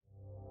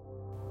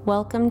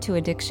Welcome to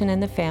Addiction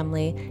in the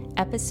Family,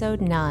 Episode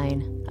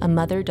 9, A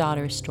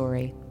Mother-Daughter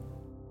Story.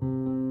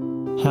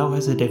 How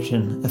has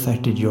addiction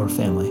affected your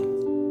family?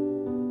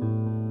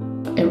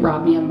 It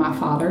robbed me of my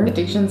father.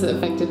 Addiction's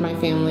affected my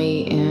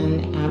family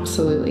in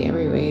absolutely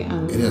every way.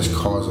 It has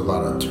caused a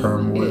lot of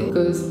turmoil. It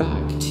goes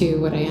back to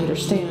what I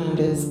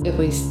understand is at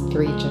least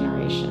 3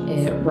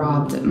 generations. It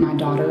robbed my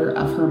daughter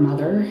of her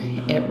mother.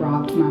 It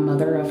robbed my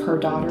mother of her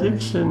daughter.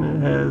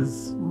 Addiction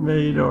has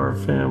made our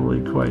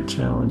family quite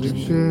challenging.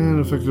 Addiction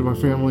affected my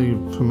family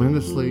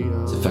tremendously.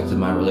 It's affected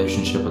my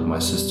relationship with my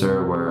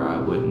sister, where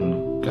I'd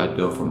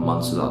go for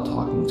months without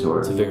talking to her.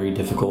 It's a very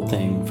difficult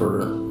thing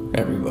for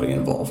everybody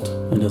involved.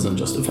 It doesn't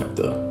just affect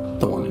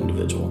the one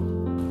individual.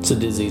 It's a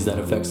disease that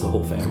affects the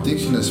whole family.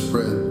 Addiction is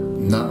spread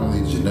not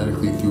only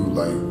genetically through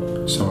like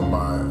some of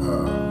my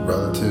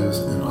relatives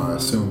and I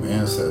assume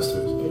ancestors.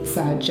 It's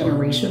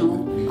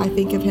generational. I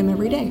think of him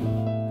every day.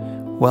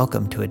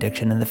 Welcome to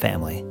Addiction in the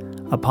Family,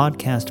 a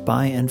podcast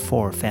by and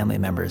for family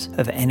members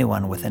of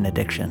anyone with an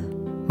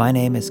addiction. My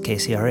name is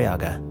Casey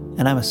Arriaga,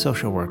 and I'm a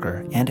social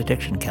worker and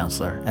addiction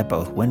counselor at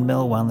both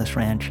Windmill Wellness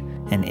Ranch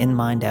and In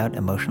Mind Out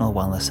Emotional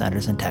Wellness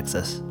Centers in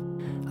Texas.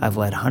 I've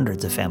led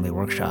hundreds of family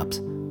workshops,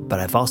 but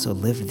I've also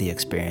lived the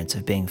experience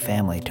of being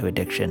family to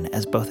addiction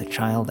as both a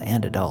child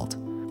and adult.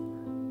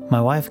 My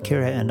wife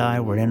Kira and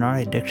I were in our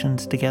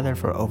addictions together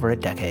for over a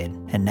decade,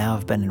 and now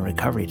have been in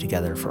recovery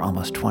together for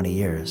almost 20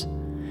 years.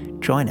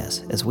 Join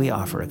us as we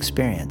offer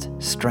experience,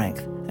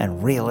 strength,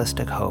 and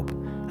realistic hope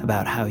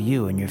about how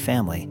you and your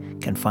family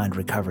can find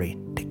recovery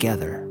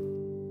together.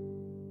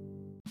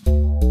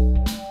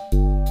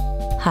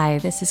 Hi,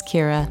 this is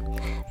Kira.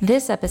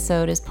 This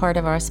episode is part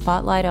of our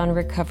Spotlight on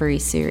Recovery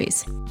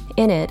series.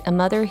 In it, a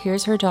mother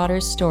hears her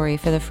daughter's story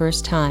for the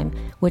first time,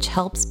 which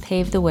helps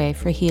pave the way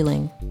for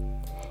healing.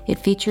 It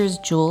features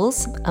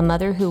Jules, a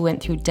mother who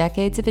went through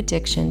decades of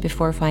addiction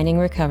before finding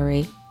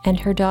recovery, and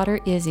her daughter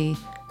Izzy,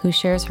 who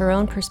shares her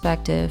own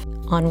perspective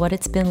on what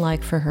it's been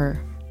like for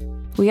her.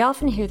 We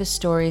often hear the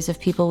stories of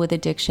people with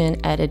addiction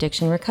at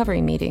addiction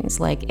recovery meetings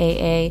like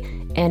AA,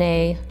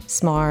 NA,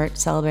 SMART,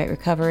 Celebrate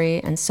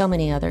Recovery, and so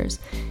many others.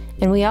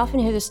 And we often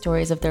hear the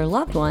stories of their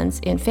loved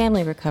ones in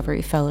family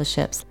recovery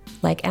fellowships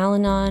like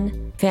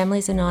Al-Anon,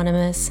 Families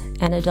Anonymous,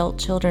 and Adult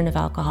Children of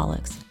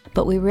Alcoholics.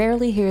 But we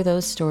rarely hear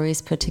those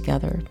stories put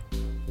together.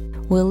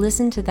 We'll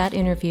listen to that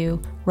interview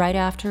right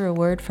after a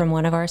word from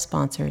one of our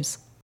sponsors.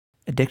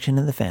 Addiction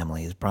in the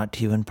Family is brought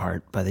to you in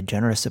part by the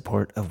generous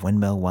support of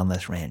Windmill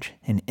Wellness Ranch,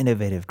 an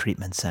innovative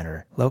treatment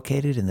center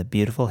located in the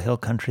beautiful hill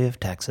country of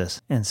Texas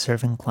and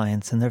serving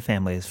clients and their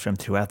families from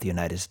throughout the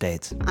United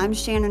States. I'm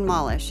Shannon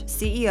Molish,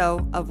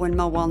 CEO of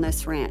Windmill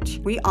Wellness Ranch.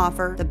 We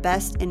offer the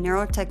best in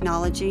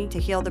neurotechnology to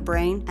heal the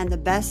brain and the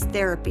best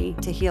therapy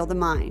to heal the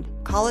mind.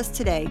 Call us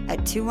today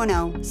at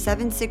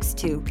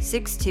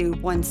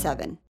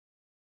 210-762-6217.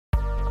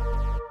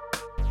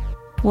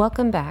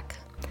 Welcome back.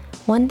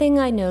 One thing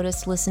I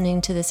noticed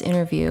listening to this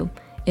interview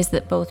is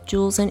that both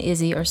Jules and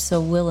Izzy are so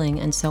willing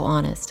and so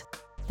honest.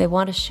 They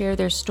want to share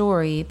their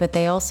story, but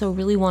they also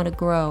really want to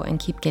grow and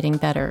keep getting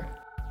better.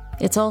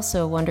 It's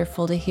also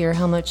wonderful to hear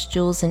how much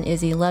Jules and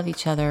Izzy love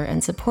each other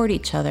and support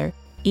each other,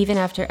 even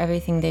after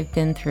everything they've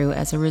been through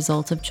as a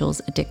result of Jules'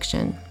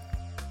 addiction.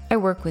 I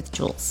work with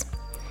Jules.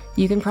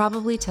 You can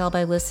probably tell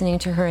by listening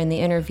to her in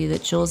the interview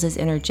that Jules is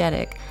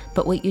energetic,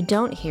 but what you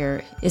don't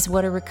hear is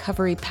what a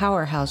recovery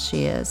powerhouse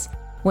she is.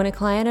 When a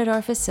client at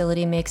our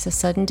facility makes a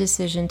sudden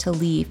decision to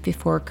leave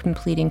before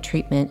completing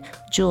treatment,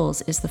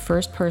 Jules is the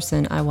first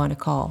person I want to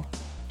call.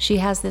 She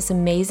has this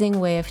amazing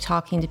way of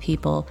talking to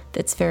people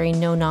that's very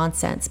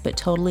no-nonsense, but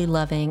totally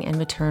loving and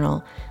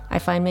maternal. I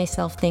find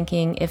myself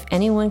thinking, if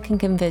anyone can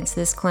convince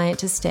this client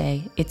to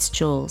stay, it's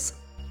Jules.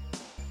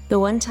 The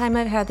one time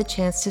I've had the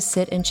chance to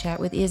sit and chat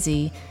with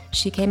Izzy,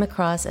 she came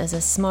across as a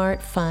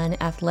smart, fun,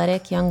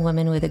 athletic young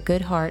woman with a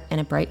good heart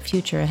and a bright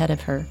future ahead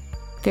of her.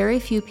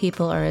 Very few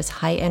people are as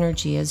high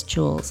energy as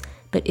Jules,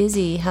 but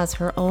Izzy has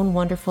her own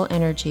wonderful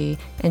energy,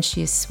 and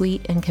she is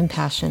sweet and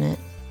compassionate.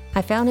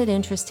 I found it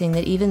interesting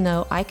that even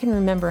though I can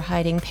remember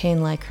hiding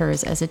pain like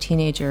hers as a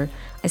teenager,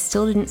 I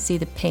still didn't see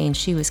the pain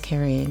she was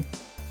carrying.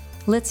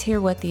 Let's hear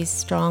what these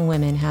strong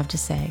women have to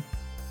say.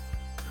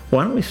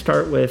 Why don't we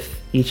start with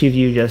each of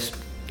you just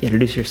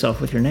introduce yourself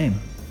with your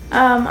name.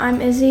 I'm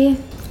Izzy.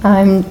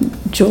 I'm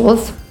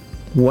Jules.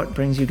 What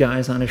brings you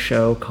guys on a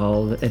show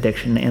called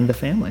Addiction and the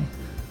Family?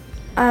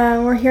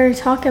 We're here to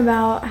talk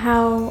about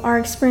how our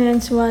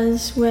experience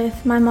was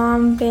with my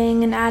mom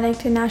being an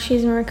addict and now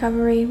she's in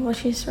recovery while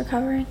she's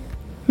recovering.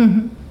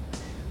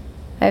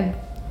 I've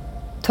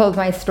told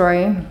my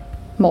story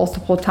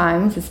multiple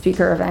times at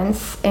speaker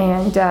events,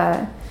 and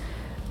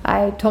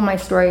I told my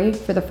story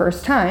for the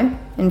first time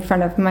in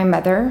front of my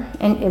mother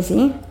and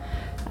Izzy,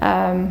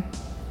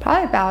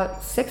 probably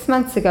about 6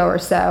 months ago or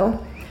so.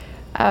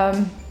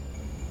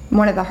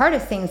 One of the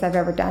hardest things I've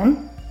ever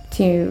done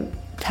to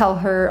tell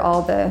her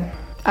all the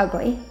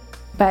ugly,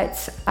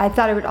 but I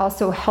thought it would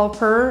also help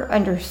her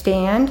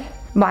understand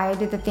why I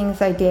did the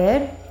things I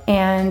did,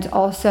 and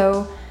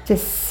also to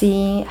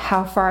see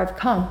how far I've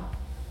come,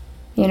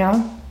 you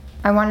know?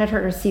 I wanted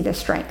her to see the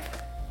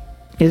strength.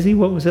 Izzy,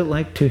 what was it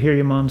like to hear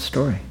your mom's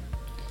story?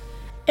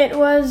 It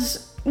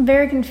was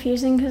very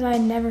confusing because I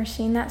had never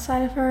seen that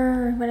side of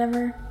her or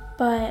whatever,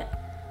 but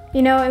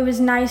it was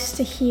nice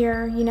to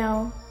hear,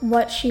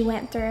 what she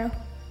went through.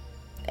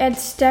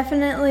 It's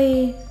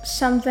definitely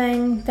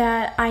something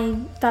that I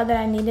thought that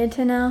I needed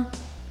to know,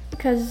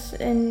 because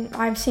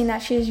I've seen that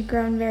she's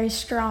grown very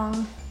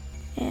strong,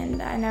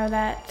 and I know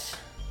that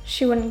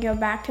she wouldn't go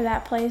back to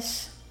that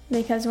place,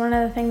 because one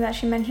of the things that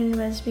she mentioned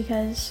was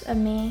because of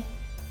me,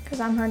 because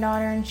I'm her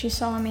daughter and she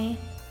saw me,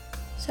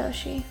 so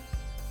she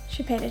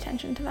paid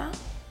attention to that.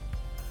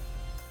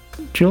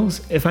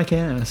 Jules, if I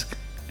can ask,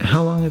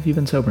 how long have you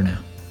been sober now?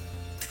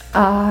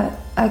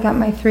 I got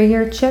my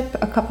 3-year chip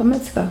a couple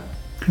months ago.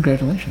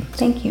 Congratulations.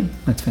 Thank you.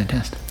 That's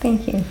fantastic.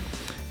 Thank you.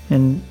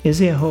 And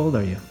Izzy, how old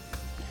are you?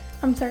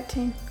 I'm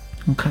 13.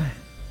 Okay.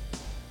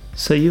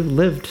 So you've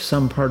lived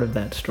some part of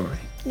that story.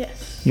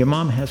 Yes. Your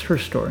mom has her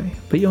story,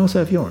 but you also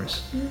have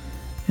yours. Mm-hmm.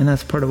 And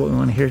that's part of what we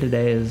want to hear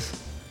today is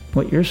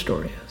what your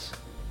story is.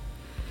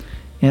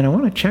 And I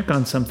want to check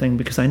on something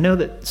because I know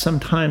that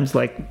sometimes,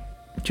 like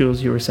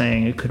Jules, you were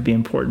saying, it could be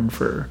important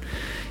for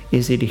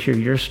Izzy to hear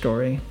your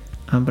story.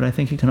 But I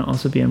think it can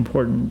also be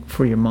important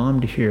for your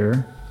mom to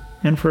hear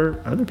and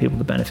for other people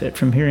to benefit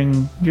from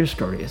hearing your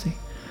story, Izzy.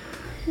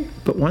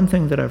 But one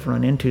thing that I've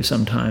run into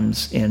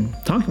sometimes in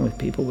talking with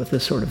people with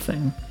this sort of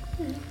thing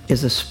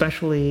is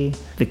especially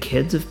the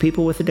kids of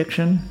people with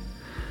addiction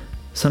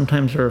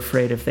sometimes are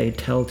afraid if they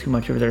tell too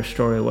much of their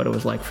story, what it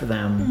was like for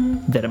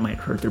them, that it might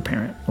hurt their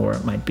parent or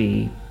it might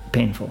be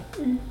painful.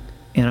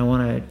 And I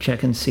want to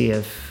check and see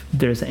if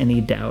there's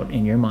any doubt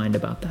in your mind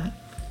about that.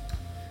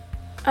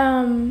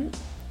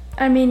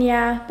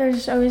 Yeah,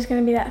 there's always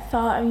going to be that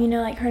thought of,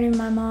 like hurting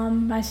my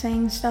mom by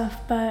saying stuff,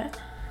 but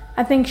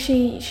I think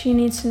she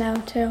needs to know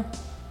too.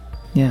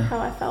 Yeah. How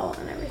I felt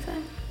and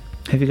everything.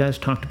 Have you guys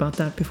talked about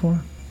that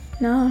before?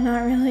 No,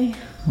 not really.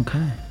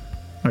 Okay.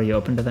 Are you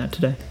open to that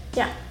today?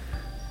 Yeah.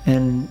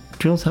 And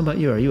Jules, how about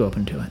you? Are you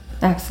open to it?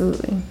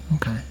 Absolutely.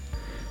 Okay.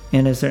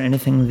 And is there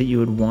anything that you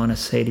would want to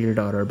say to your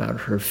daughter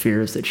about her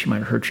fears that she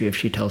might hurt you if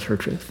she tells her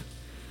truth?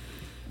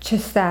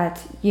 Just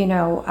that,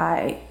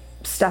 I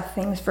stuffed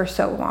things for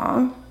so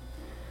long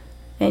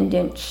and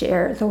didn't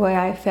share the way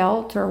I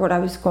felt or what I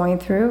was going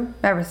through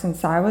ever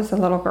since I was a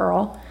little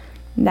girl,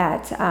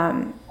 that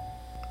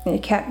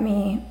it kept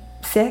me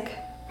sick,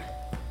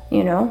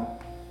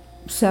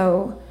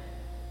 So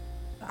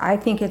I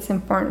think it's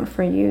important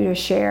for you to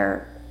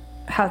share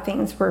how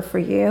things were for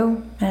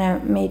you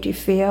and it made you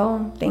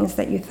feel, things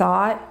that you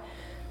thought.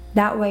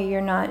 That way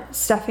you're not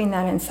stuffing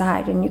that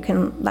inside and you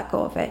can let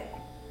go of it.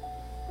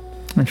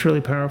 It's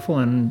really powerful,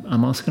 and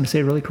I'm also going to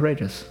say really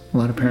courageous. A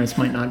lot of parents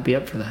might not be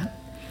up for that.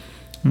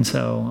 And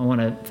so I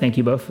want to thank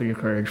you both for your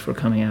courage for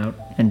coming out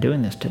and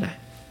doing this today.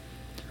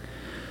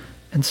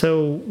 And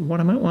so what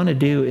I might want to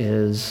do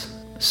is,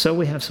 so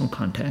we have some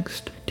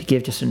context, to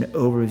give just an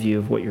overview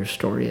of what your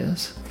story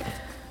is.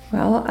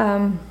 Well,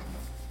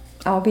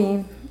 I'll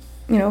be,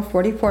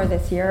 44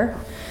 this year.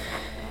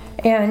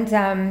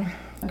 And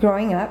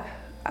growing up,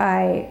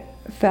 I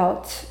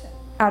felt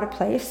out of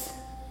place.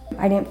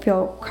 I didn't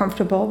feel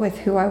comfortable with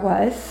who I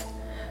was.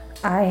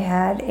 I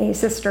had a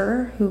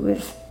sister who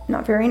was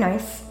not very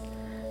nice,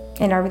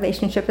 and our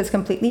relationship has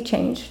completely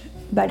changed,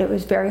 but it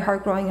was very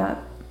hard growing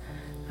up.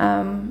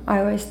 I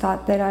always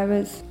thought that I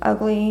was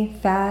ugly,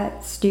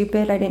 fat,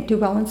 stupid. I didn't do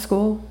well in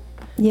school,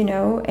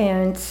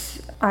 and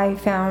I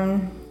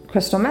found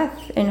crystal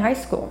meth in high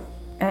school,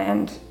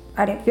 and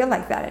I didn't feel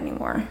like that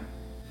anymore.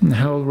 And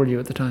how old were you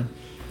at the time?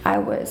 I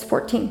was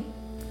 14,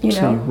 So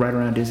you're right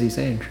around Izzy's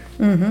age.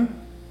 Mm-hmm.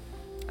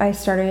 I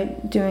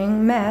started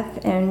doing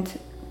meth and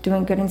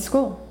doing good in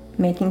school,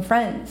 making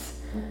friends.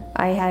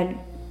 I had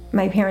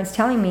my parents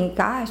telling me,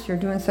 gosh, you're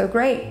doing so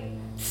great.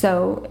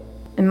 So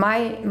in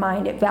my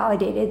mind, it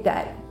validated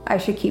that I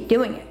should keep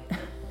doing it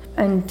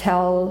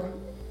until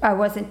I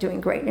wasn't doing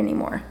great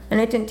anymore.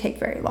 And it didn't take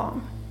very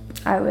long.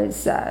 I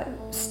was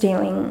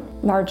stealing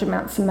large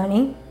amounts of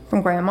money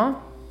from grandma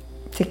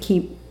to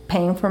keep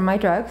paying for my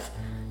drugs.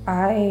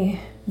 I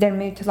then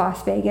moved to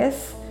Las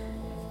Vegas.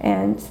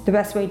 And the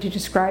best way to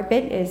describe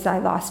it is I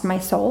lost my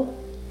soul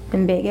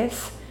in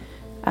Vegas.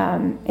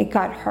 It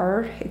got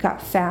hard, it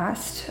got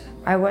fast.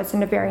 I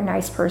wasn't a very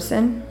nice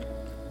person.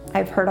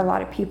 I've hurt a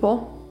lot of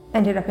people,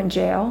 ended up in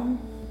jail,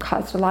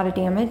 caused a lot of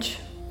damage,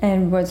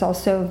 and was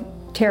also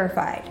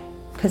terrified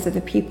because of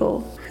the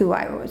people who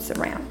I was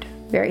around.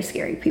 Very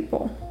scary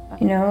people.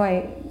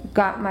 I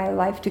got my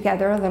life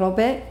together a little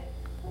bit,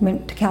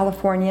 went to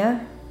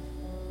California.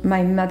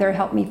 My mother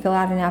helped me fill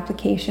out an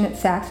application at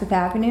Saks Fifth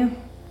Avenue.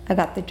 I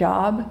got the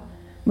job,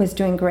 was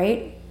doing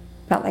great,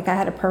 felt like I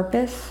had a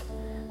purpose.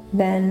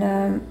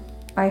 Then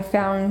I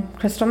found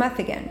crystal meth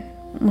again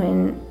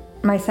when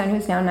my son,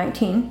 who's now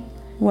 19,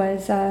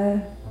 was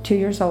 2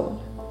 years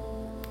old,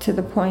 to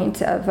the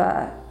point of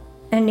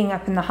ending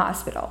up in the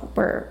hospital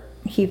where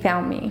he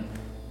found me.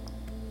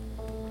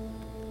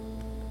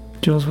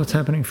 Jules, what's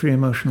happening for you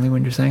emotionally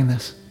when you're saying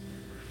this?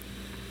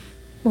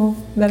 Well,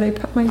 that I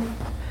put my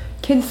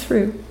kids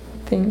through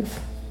things,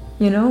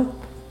 you know?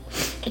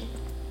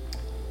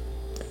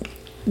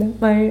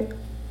 That my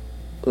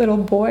little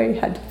boy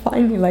had to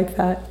find me like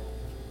that.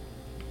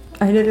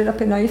 I ended up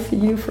in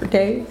ICU for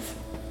days.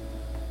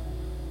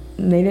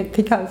 And they didn't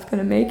think I was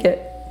gonna make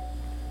it.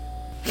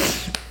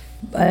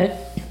 But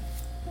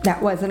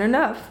that wasn't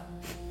enough.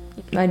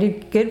 I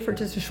did good for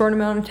just a short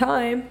amount of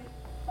time.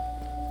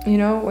 You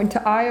know, went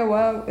to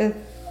Iowa with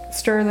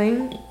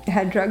Sterling,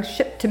 had drugs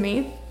shipped to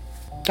me,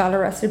 got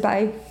arrested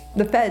by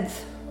the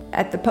feds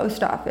at the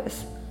post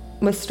office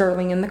with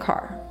Sterling in the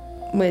car,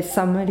 with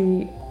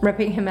somebody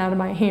ripping him out of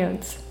my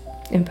hands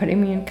and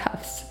putting me in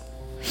cuffs.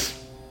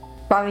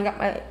 Finally got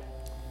my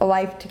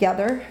life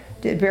together,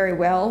 did very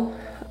well.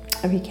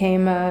 I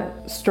became a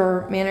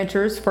store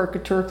manager for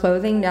Couture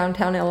Clothing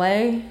downtown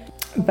LA,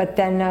 but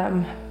then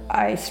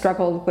I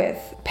struggled with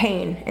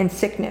pain and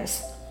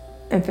sickness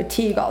and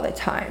fatigue all the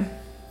time,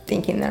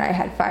 thinking that I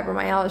had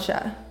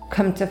fibromyalgia.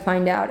 Come to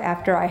find out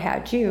after I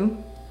had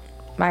you,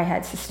 I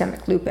had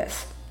systemic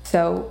lupus.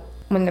 So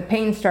when the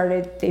pain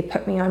started, they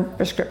put me on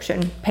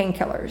prescription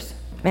painkillers,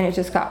 and it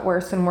just got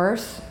worse and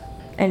worse.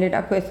 Ended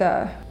up with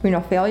a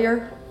renal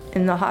failure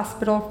in the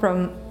hospital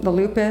from the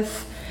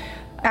lupus.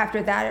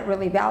 After that, it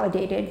really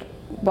validated,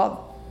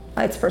 well,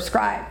 it's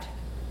prescribed.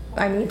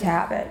 I need to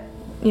have it,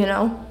 you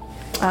know?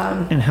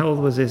 And how old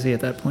was Izzy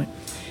at that point?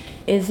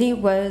 Izzy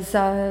was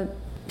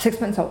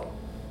 6 months old.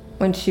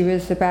 When she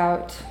was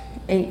about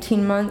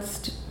 18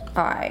 months,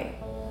 I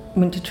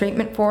went to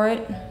treatment for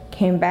it,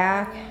 came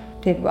back,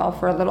 did well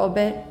for a little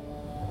bit,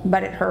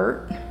 but it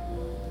hurt.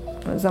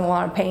 I was in a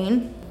lot of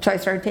pain, so I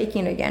started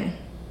taking it again.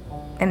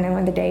 And then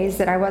when the days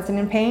that I wasn't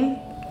in pain,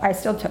 I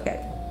still took it.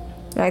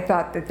 And I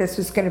thought that this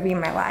was going to be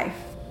my life.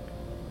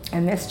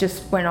 And this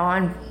just went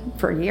on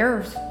for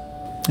years.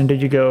 And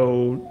did you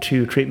go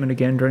to treatment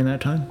again during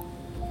that time?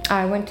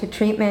 I went to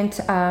treatment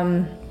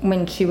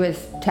when she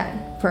was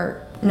 10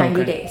 for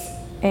 90 days.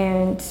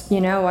 And,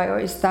 you know, I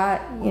always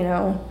thought, you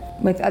know,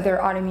 with other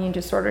autoimmune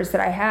disorders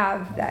that I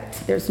have,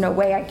 that there's no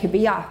way I could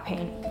be off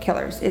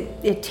painkillers.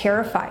 It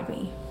terrified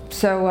me.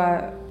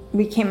 So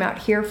we came out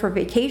here for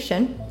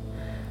vacation.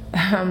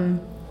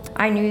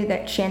 I knew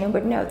that Shannon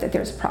would know that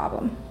there's a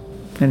problem.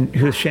 And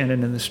who's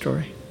Shannon in this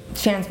story?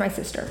 Shannon's my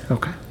sister.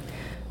 Okay.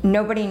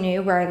 Nobody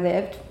knew where I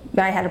lived,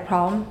 that I had a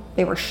problem.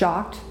 They were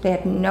shocked. They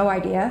had no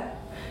idea.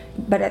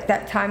 But at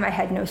that time, I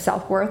had no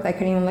self-worth. I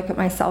couldn't even look at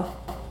myself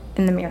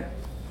in the mirror.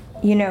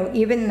 You know,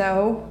 even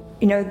though,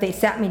 you know, they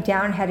sat me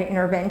down, had an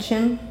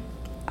intervention,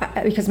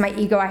 because my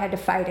ego, I had to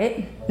fight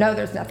it. No,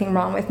 there's nothing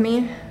wrong with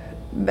me.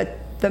 But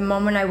the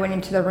moment I went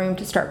into the room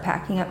to start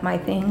packing up my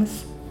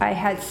things, I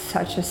had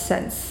such a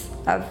sense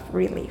of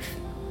relief.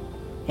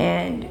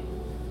 And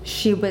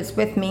she was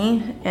with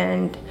me,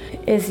 and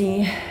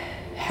Izzy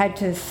had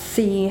to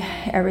see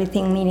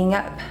everything leading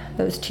up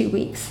those 2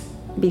 weeks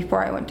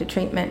before I went to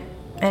treatment,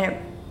 and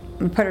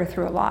it put her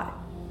through a lot.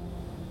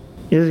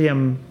 Izzy,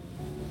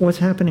 what's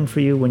happening for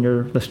you when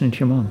you're listening to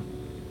your mom?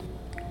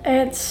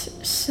 It's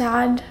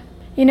sad.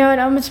 You know, it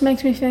almost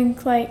makes me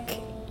think like,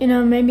 you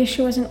know, maybe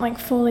she wasn't like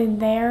fully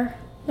there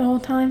the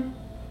whole time.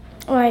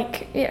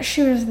 Like, yeah,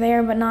 she was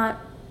there, but not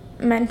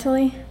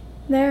mentally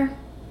there.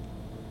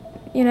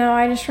 You know,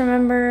 I just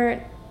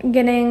remember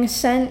getting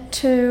sent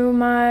to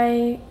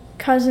my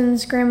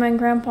cousins' grandma and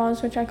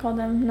grandpa's, which I call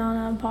them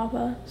Nana and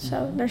Papa,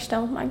 so they're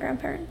still my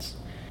grandparents.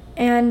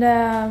 And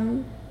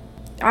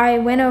I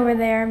went over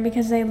there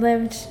because they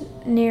lived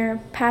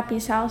near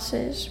Pappy's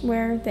houses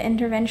where the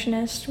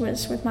interventionist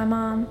was with my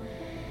mom.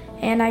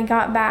 And I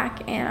got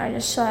back and I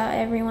just saw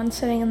everyone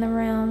sitting in the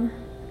room,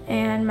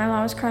 and my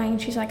mom was crying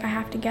and she's like, I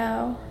have to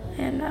go.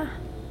 And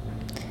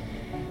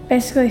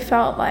basically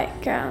felt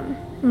like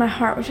my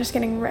heart was just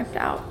getting ripped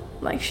out,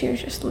 like she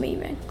was just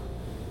leaving.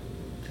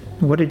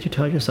 What did you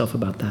tell yourself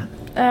about that?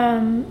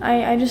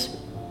 I just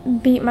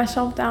beat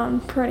myself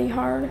down pretty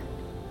hard.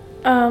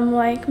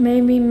 Like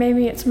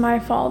maybe it's my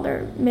fault,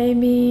 or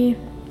maybe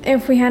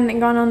if we hadn't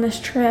gone on this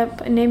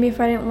trip, and maybe if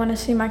I didn't want to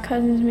see my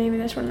cousins, maybe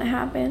this wouldn't have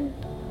happened.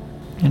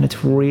 And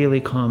it's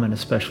really common,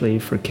 especially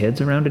for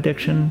kids around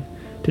addiction,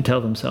 to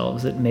tell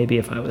themselves that maybe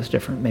if I was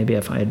different, maybe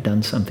if I had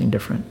done something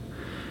different.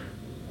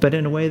 But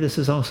in a way, this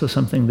is also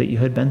something that you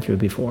had been through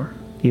before.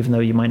 Even though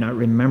you might not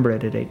remember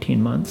it at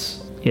 18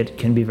 months, it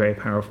can be very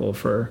powerful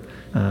for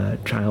a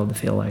child to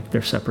feel like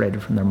they're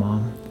separated from their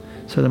mom.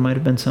 So there might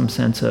have been some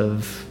sense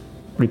of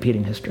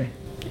repeating history.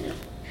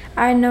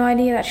 I had no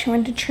idea that she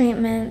went to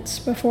treatments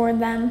before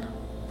then,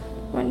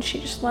 when she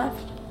just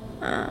left.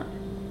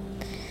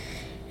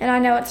 And I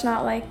know it's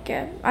not like,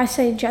 I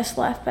say just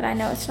left, but I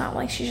know it's not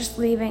like she's just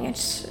leaving,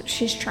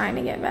 she's trying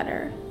to get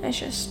better.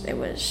 It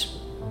was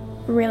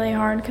really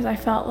hard because I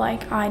felt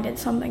like I did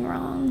something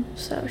wrong,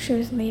 so she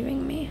was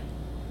leaving me.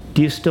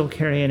 Do you still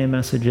carry any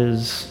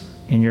messages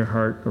in your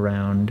heart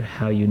around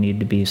how you need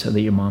to be so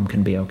that your mom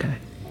can be okay?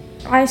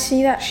 I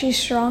see that she's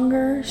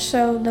stronger,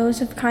 so those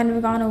have kind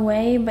of gone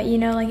away, but you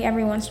know, like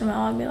every once in a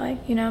while I'll be like,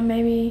 you know,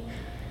 maybe,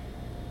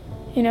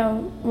 you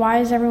know, why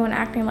is everyone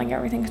acting like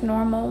everything's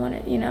normal when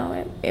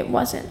it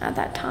wasn't at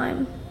that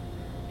time?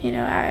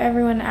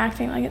 everyone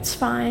acting like it's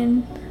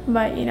fine,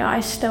 but, I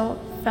still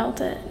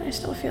felt it. I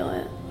still feel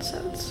it,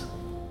 so it's...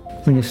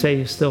 When you say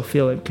you still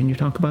feel it, can you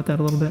talk about that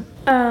a little bit?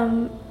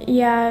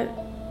 Yeah,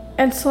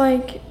 it's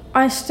like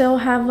I still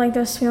have like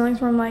those feelings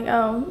where I'm like,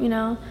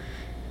 oh,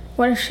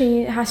 what if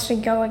she has to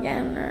go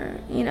again? Or,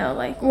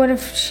 like what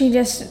if she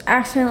just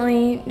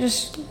accidentally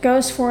just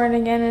goes for it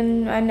again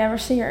and I never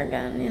see her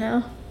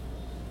again,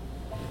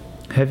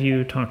 Have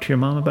you talked to your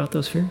mom about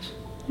those fears?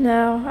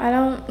 No, I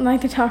don't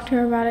like to talk to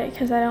her about it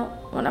because I don't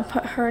want to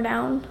put her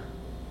down.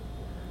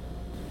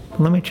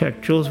 Let me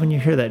check. Jules, when you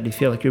hear that, do you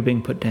feel like you're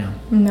being put down?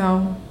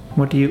 No.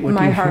 What do you hear?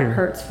 My heart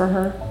hurts for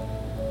her.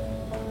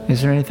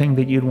 Is there anything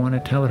that you'd want to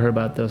tell her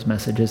about those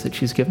messages that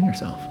she's giving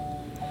herself?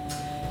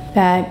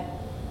 That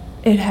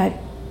it had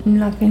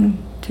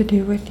nothing to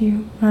do with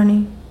you,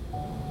 honey.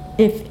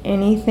 If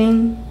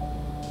anything,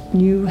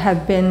 you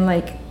have been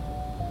like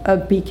a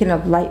beacon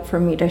of light for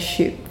me to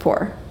shoot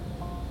for.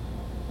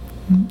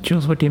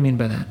 Jules, what do you mean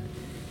by that?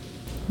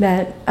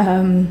 That,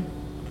 I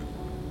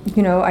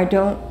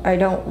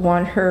don't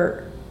want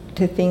her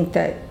to think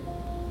that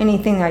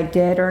anything I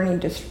did or any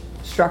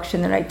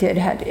destruction that I did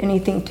had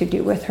anything to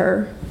do with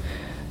her.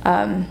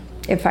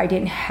 If I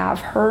didn't have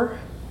her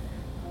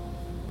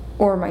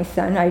or my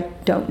son, I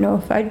don't know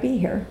if I'd be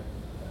here.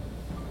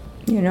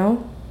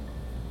 And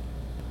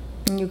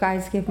you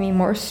guys give me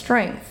more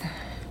strength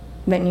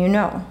than you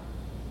know.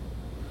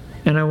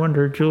 And I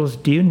wonder, Jules,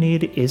 do you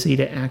need Izzy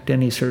to act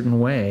any certain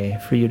way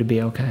for you to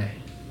be okay?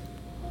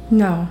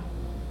 No.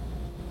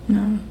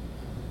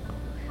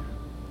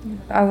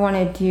 I want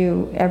to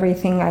do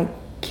everything I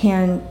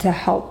can to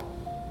help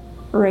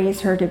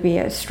raise her to be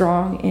a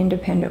strong,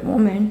 independent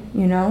woman,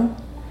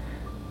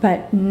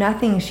 But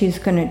nothing she's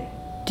going to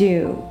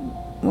do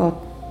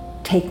will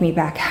take me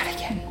back out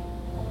again.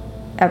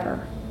 Ever.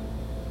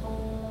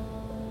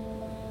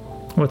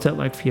 What's that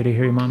like for you to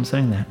hear your mom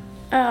saying that?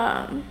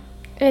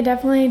 It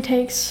definitely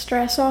takes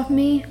stress off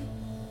me.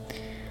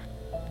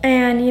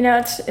 And,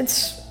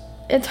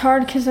 it's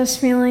hard because those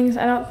feelings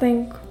I don't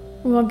think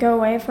will go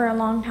away for a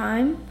long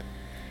time.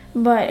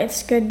 But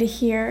it's good to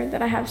hear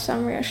that I have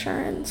some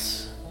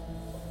reassurance.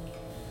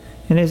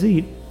 And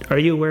are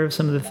you aware of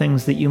some of the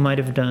things that you might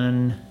have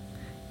done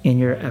in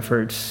your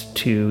efforts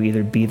to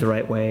either be the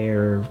right way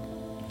or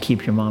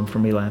keep your mom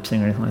from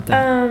relapsing or anything like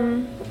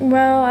that?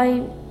 Well,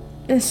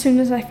 as soon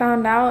as I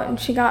found out and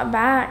she got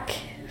back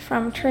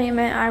from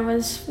treatment, I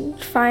was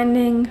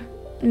finding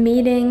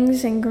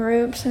meetings and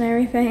groups and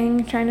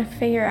everything, trying to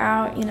figure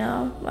out,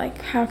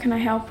 like how can I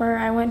help her.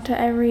 I went to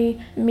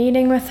every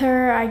meeting with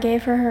her. I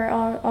gave her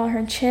all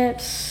her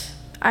chips.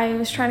 I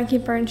was trying to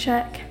keep her in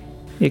check.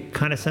 It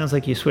kind of sounds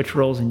like you switched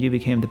roles and you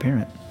became the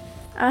parent.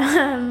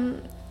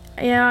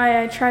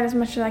 I tried as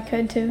much as I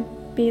could to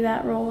be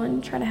that role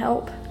and try to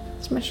help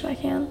as much as I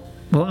can.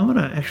 Well, I'm going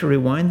to actually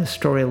rewind the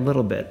story a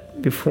little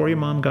bit. Before your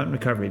mom got in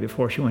recovery,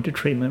 before she went to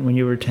treatment when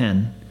you were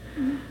 10,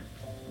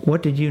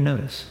 what did you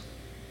notice?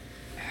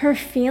 Her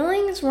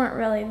feelings weren't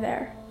really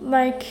there.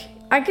 Like,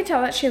 I could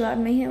tell that she loved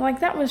me.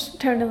 Like, that was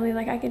totally,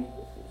 I could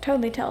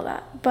totally tell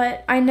that.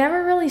 But I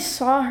never really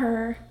saw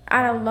her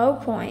at a low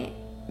point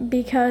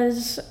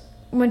because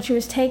when she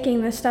was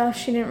taking the stuff,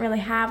 she didn't really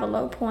have a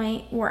low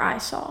point where I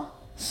saw.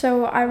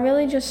 So I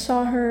really just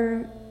saw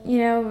her,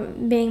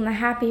 being the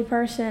happy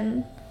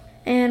person.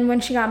 And when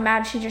she got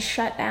mad, she just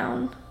shut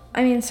down.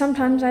 I mean,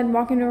 sometimes I'd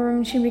walk into a room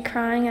and she'd be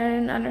crying and I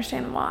didn't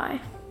understand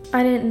why.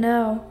 I didn't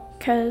know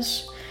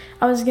because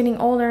I was getting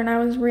older and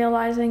I was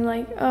realizing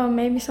oh,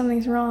 maybe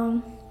something's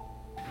wrong.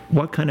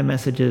 What kind of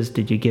messages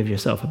did you give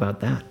yourself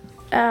about that?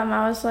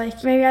 I was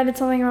like, maybe I did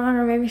something wrong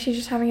or maybe she's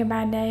just having a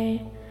bad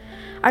day.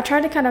 I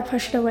tried to kind of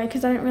push it away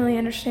because I didn't really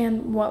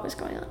understand what was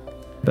going on.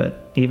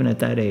 But even at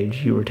that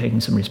age, you were taking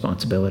some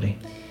responsibility.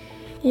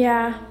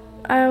 Yeah,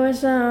 I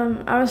was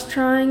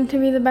trying to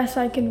be the best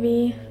I could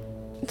be,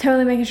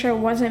 totally making sure it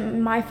wasn't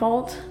my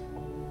fault.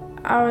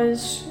 I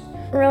was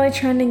really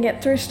trying to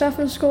get through stuff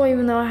in school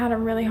even though I had a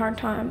really hard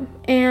time.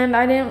 And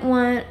I didn't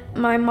want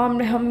my mom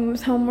to help me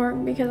with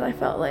homework because I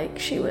felt like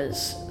she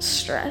was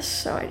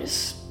stressed, so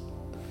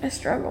I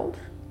struggled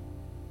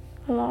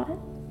a lot.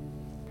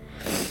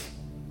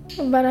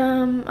 But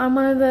I'm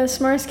one of the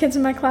smartest kids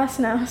in my class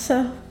now,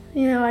 so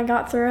I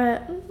got through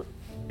it.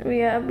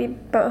 We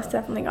both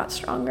definitely got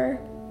stronger.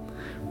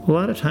 A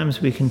lot of times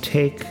we can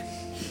take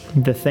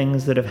the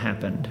things that have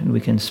happened and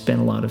we can spin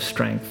a lot of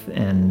strength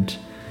and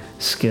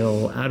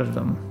skill out of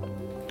them.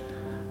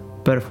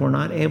 But if we're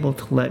not able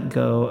to let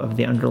go of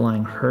the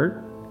underlying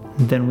hurt,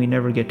 then we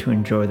never get to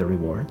enjoy the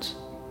rewards.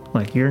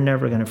 Like, you're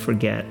never going to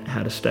forget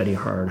how to study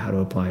hard, how to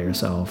apply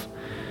yourself.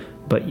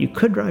 But you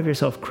could drive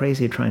yourself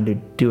crazy trying to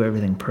do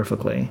everything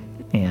perfectly.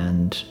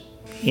 And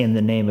in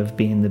the name of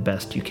being the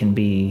best you can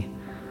be,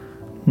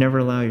 never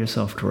allow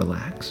yourself to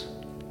relax.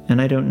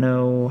 And I don't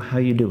know how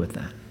you do with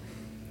that.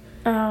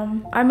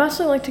 I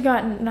mostly like to go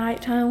at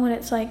nighttime when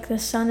it's like the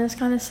sun is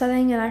kind of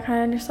setting, and I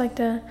kind of just like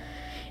to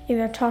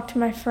either talk to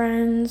my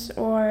friends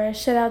or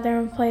sit out there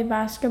and play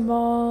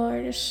basketball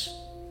or just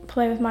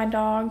play with my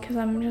dog because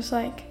I'm just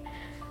like,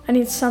 I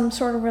need some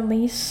sort of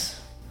release.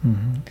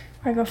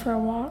 I go for a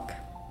walk.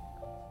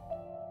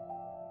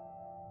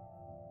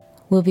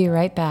 We'll be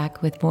right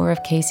back with more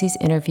of Casey's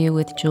interview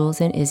with Jules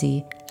and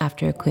Izzy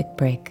after a quick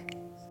break.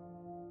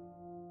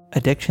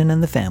 Addiction in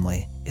the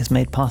Family is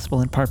made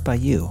possible in part by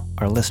you,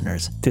 our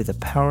listeners, through the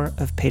power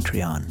of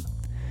Patreon.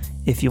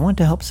 If you want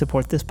to help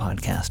support this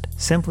podcast,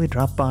 simply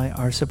drop by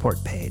our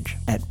support page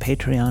at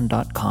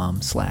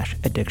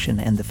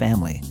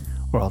patreon.com/addictionandthefamily,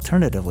 or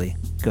alternatively,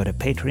 go to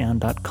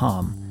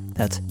patreon.com,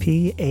 that's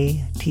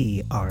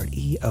Patreon,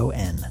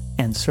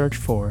 and search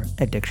for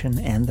Addiction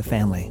and the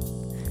Family.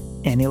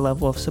 Any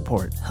level of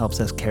support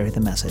helps us carry the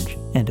message,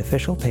 and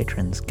official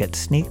patrons get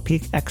sneak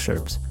peek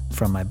excerpts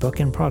from my book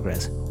in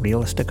progress,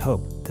 Realistic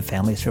Hope, The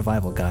Family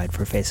Survival Guide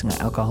for Facing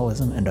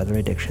Alcoholism and Other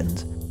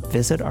Addictions.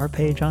 Visit our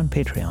page on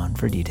Patreon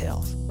for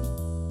details.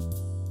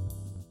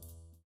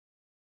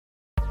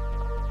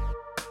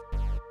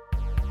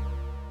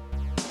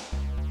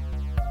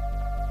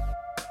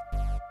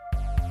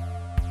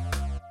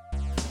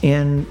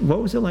 And what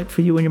was it like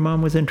for you when your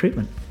mom was in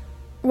treatment?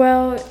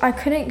 Well, I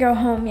couldn't go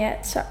home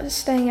yet, so I was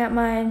staying at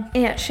my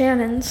Aunt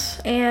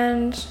Shannon's,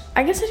 and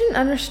I guess I didn't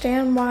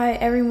understand why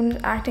everyone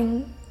was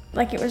acting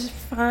like it was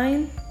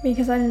fine,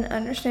 because I didn't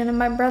understand, and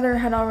my brother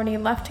had already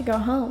left to go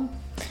home.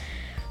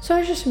 So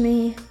it was just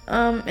me,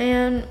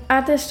 and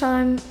at this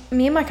time,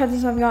 me and my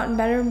cousins have gotten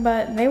better,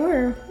 but they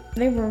were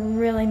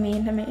really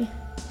mean to me.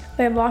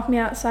 They'd lock me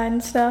outside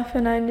and stuff,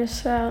 and I'd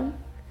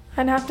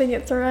have to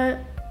get through it,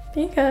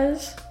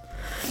 because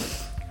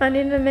I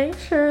needed to make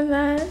sure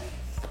that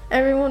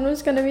everyone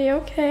was gonna be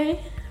okay.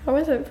 I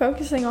wasn't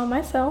focusing on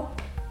myself.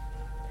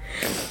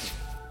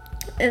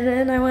 And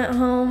then I went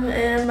home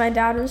and my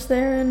dad was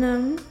there,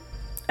 and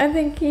I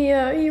think he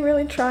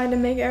really tried to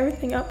make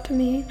everything up to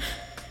me.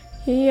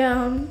 We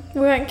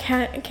went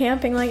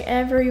camping like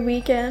every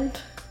weekend,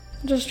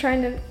 he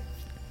tried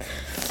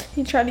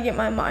to get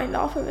my mind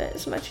off of it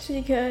as much as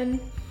he could.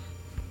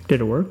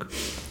 Did it work?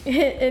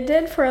 It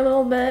did for a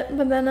little bit,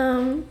 but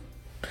then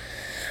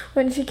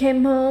when she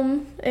came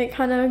home, it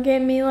kind of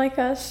gave me like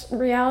a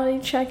reality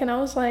check, and I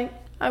was like,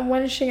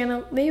 when is she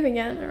gonna leave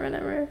again or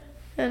whatever?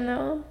 And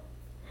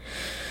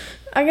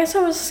I guess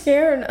I was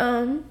scared.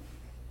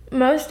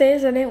 Most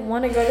days I didn't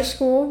want to go to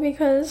school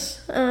because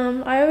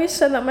I always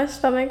said that my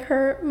stomach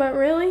hurt, but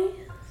really,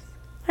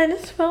 I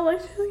just felt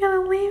like she was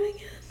gonna leave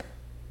again.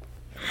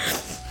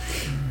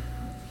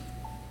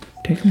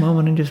 Take a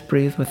moment and just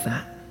breathe with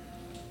that.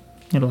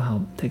 It'll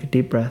help. Take a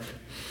deep breath.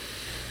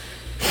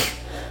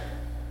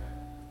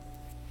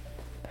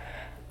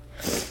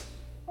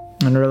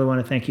 And I really want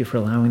to thank you for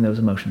allowing those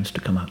emotions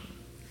to come up.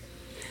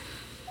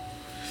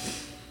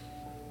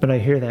 But I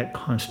hear that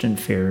constant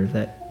fear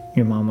that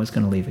your mom was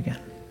going to leave again.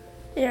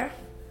 Yeah.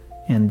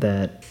 And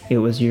that it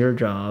was your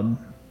job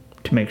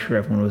to make sure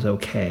everyone was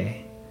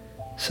okay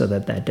so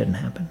that didn't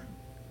happen.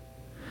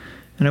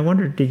 And I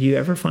wondered, did you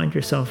ever find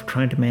yourself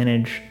trying to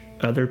manage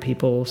other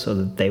people so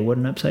that they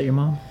wouldn't upset your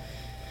mom?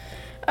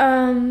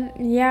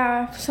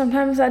 Yeah.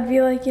 Sometimes I'd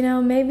be like,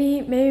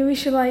 maybe we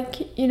should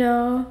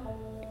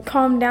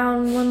calm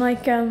down. When my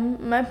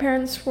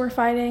parents were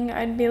fighting,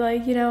 I'd be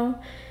like,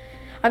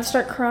 I'd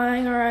start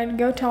crying, or I'd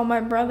go tell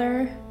my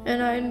brother,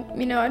 and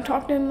I'd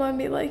talk to him. I'd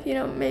be like,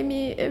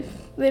 maybe if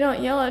they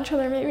don't yell at each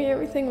other, maybe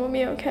everything will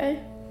be okay.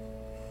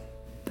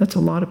 That's a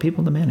lot of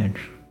people to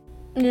manage.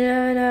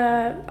 Yeah, and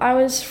I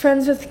was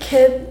friends with the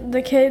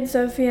kids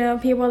of,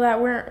 people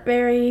that weren't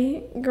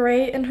very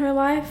great in her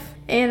life,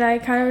 and I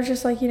kind of was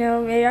just like,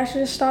 maybe I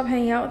should just stop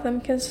hanging out with them,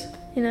 because,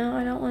 I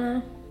don't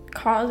want to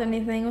cause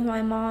anything with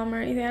my mom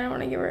or anything. I don't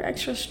want to give her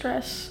extra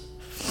stress.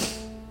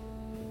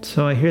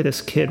 So I hear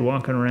this kid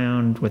walking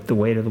around with the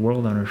weight of the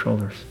world on her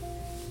shoulders.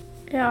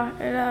 Yeah,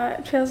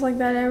 it feels like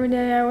that every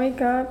day I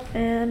wake up,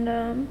 and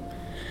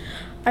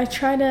I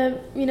try to,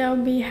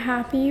 be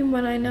happy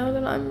when I know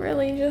that I'm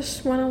really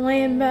just want to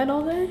lay in bed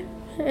all day,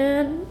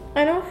 and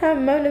I don't have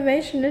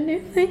motivation to do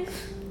things.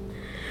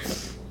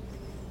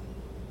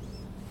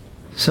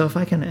 So if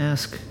I can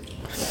ask,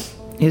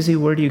 Izzy,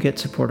 where do you get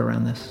support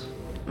around this?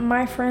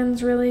 My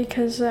friends, really,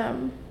 because,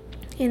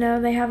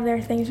 they have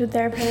their things with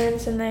their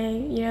parents, and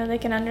they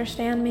can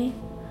understand me.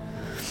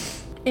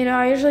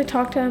 I usually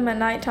talk to them at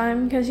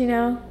nighttime because,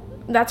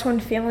 that's when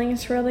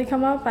feelings really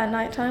come up, at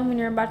nighttime when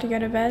you're about to go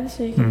to bed,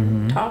 so you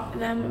can talk to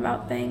them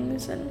about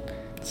things and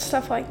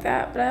stuff like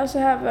that. But I also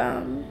have,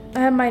 I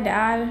have my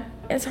dad.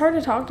 It's hard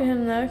to talk to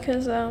him though,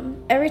 because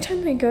every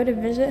time we go to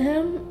visit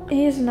him,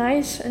 he's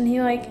nice and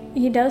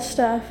he does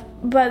stuff.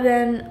 But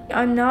then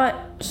I'm not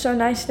so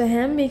nice to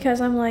him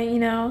because I'm like,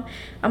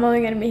 I'm only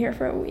going to be here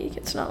for a week.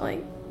 It's not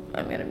like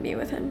I'm going to be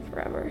with him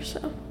forever,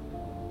 so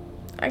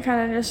I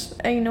kind of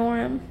just ignore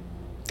him.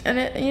 And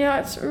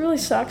it really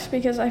sucks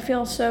because I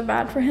feel so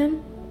bad for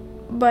him,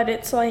 but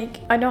it's like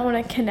I don't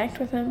want to connect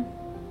with him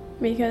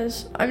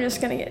because I'm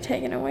just going to get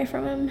taken away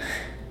from him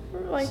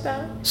like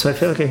that. So I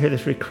feel like I hear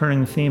this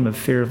recurring theme of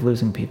fear of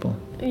losing people.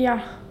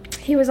 Yeah.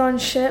 He was on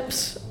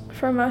ships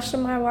for most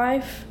of my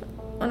life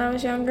when I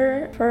was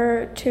younger,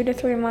 for 2 to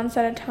 3 months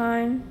at a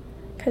time,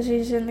 because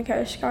he's in the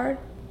Coast Guard.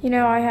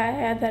 I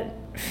had that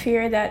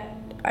fear that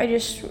I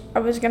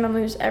was gonna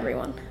lose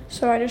everyone.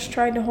 So I just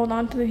tried to hold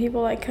on to the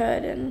people I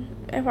could, and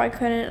if I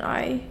couldn't,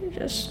 I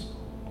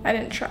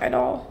didn't try at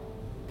all.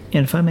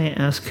 And if I may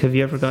ask, have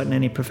you ever gotten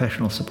any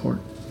professional support?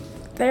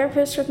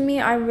 Therapists with me,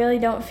 I really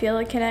don't feel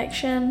a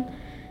connection.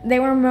 They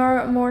were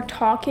more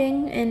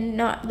talking and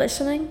not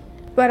listening.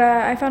 But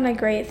I found a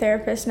great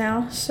therapist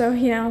now, so,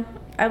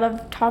 I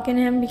love talking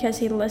to him because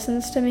he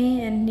listens to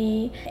me,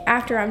 and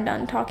after I'm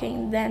done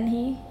talking, then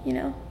he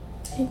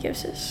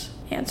gives his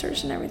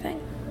answers and everything.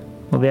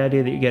 Well, the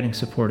idea that you're getting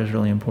support is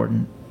really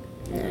important.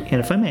 And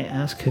if I may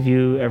ask, have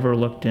you ever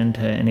looked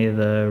into any of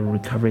the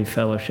recovery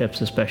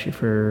fellowships, especially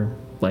for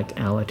like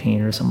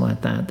Alateen or something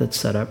like that, that's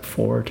set up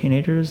for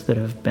teenagers that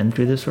have been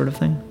through this sort of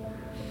thing?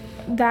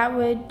 That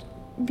would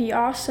be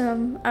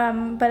awesome,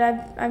 but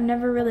I've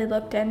never really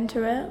looked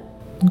into it.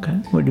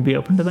 Okay. Would you be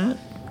open to that?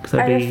 Because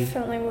I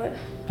definitely would.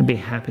 I'd be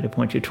happy to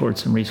point you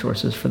towards some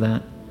resources for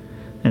that.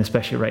 And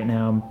especially right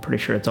now, I'm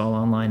pretty sure it's all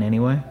online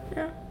anyway.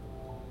 Yeah.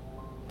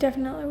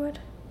 Definitely would.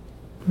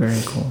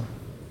 Very cool.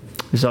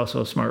 There's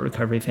also Smart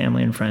Recovery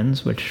Family and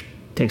Friends, which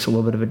takes a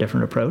little bit of a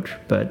different approach,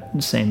 but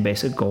the same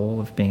basic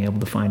goal of being able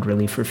to find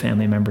relief for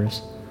family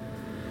members.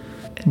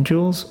 And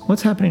Jules,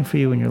 what's happening for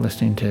you when you're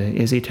listening to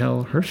Izzy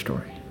tell her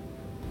story?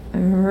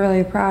 I'm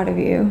really proud of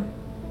you.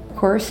 Of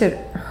course, it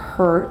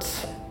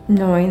hurts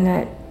knowing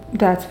that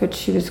that's what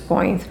she was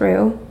going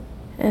through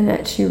and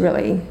that she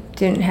really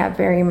didn't have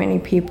very many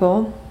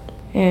people.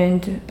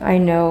 And I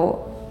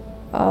know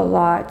a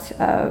lot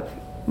of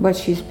what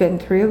she's been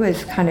through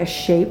has kind of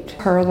shaped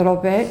her a little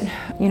bit.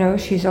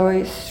 She's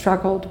always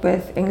struggled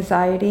with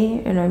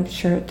anxiety, and I'm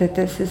sure that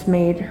this has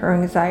made her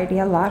anxiety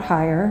a lot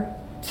higher.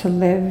 To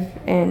live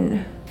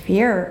in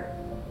fear,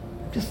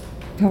 just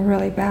feel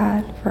really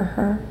bad for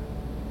her.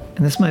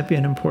 And this might be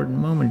an important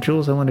moment.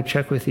 Jules, I want to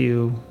check with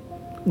you.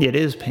 It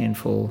is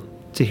painful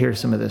to hear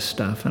some of this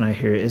stuff, and I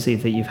hear, Izzy,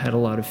 that you've had a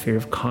lot of fear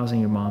of causing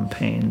your mom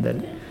pain, that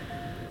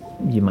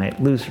you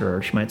might lose her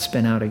or she might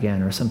spin out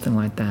again or something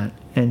like that.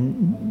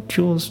 And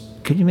Jules,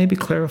 could you maybe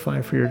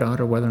clarify for your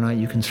daughter whether or not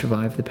you can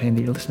survive the pain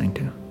that you're listening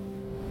to?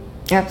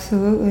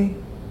 Absolutely.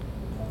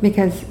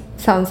 Because it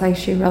sounds like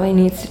she really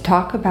needs to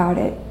talk about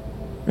it,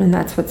 and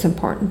that's what's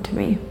important to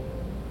me.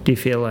 Do you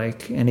feel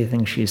like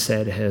anything she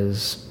said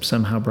has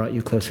somehow brought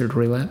you closer to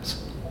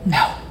relapse?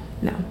 No.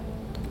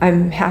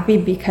 I'm happy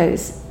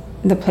because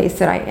the place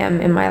that I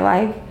am in my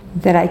life,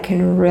 that I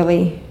can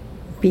really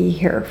be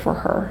here for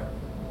her.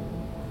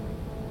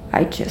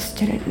 I just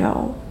didn't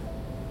know.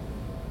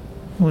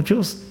 Well,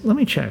 Jules, let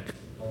me check.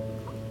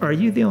 Are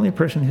you the only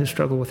person who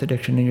struggled with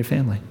addiction in your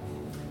family?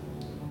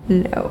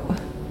 No.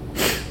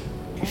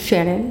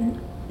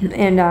 Shannon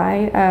and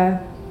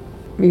I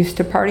used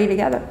to party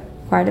together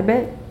quite a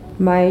bit.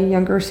 My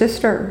younger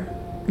sister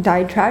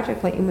died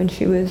tragically when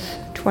she was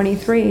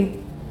 23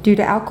 due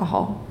to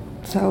alcohol.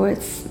 So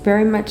it's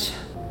very much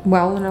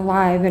well and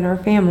alive in our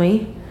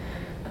family.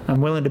 I'm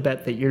willing to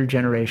bet that your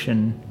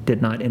generation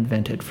did not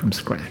invent it from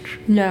scratch.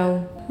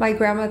 No. My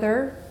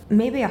grandmother,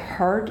 maybe a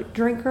hard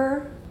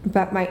drinker,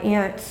 but my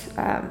aunt,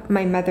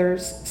 my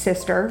mother's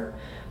sister,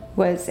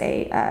 was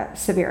a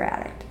severe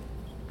addict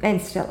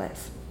and still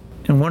is.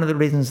 And one of the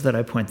reasons that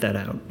I point that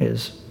out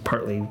is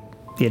partly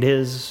it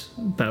is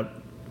about,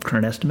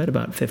 current estimate,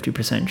 about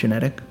 50%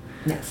 genetic.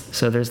 Yes.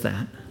 So there's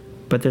that.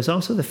 But there's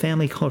also the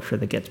family culture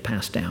that gets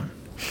passed down.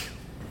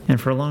 And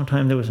for a long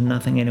time, there was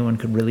nothing anyone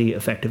could really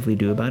effectively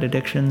do about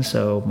addiction,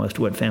 so most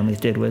of what families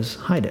did was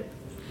hide it.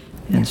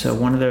 And so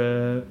one of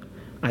the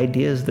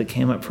ideas that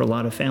came up for a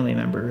lot of family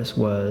members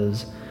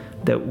was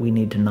that we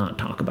need to not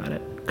talk about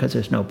it, because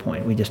there's no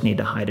point. We just need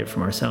to hide it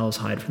from ourselves,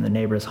 hide it from the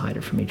neighbors, hide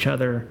it from each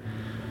other.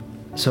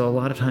 So a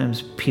lot of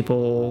times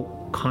people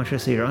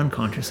consciously or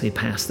unconsciously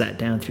pass that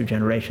down through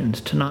generations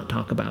to not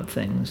talk about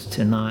things,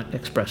 to not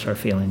express our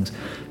feelings.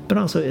 But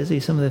also, Izzy,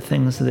 some of the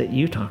things that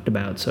you talked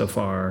about so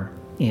far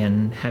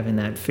in having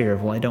that fear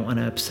of, well, I don't want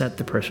to upset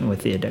the person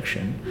with the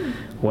addiction.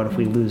 What if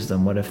we lose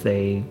them? What if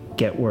they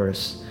get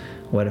worse?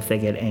 What if they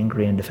get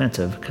angry and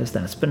defensive? Because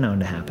that's been known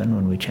to happen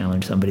when we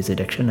challenge somebody's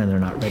addiction and they're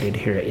not ready to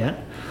hear it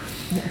yet.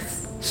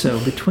 Yes.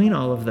 So between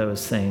all of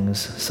those things,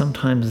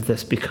 sometimes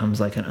this becomes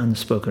like an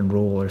unspoken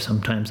rule or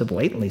sometimes a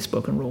blatantly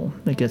spoken rule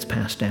that gets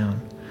passed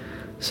down.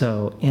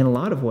 So in a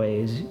lot of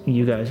ways,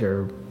 you guys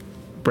are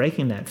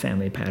breaking that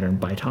family pattern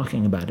by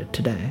talking about it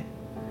today.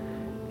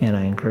 And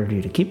I encourage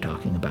you to keep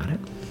talking about it,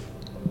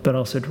 but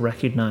also to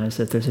recognize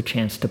that there's a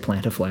chance to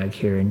plant a flag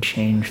here and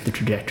change the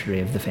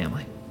trajectory of the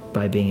family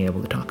by being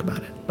able to talk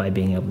about it, by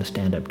being able to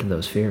stand up to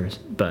those fears.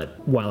 But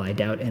while I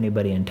doubt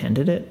anybody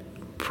intended it,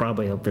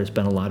 probably there's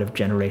been a lot of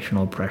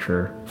generational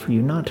pressure for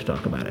you not to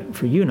talk about it,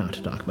 for you not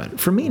to talk about it,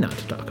 for me not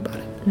to talk about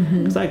it.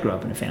 Because I grew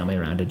up in a family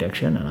around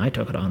addiction, and I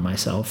took it on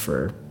myself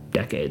for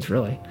decades,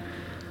 really.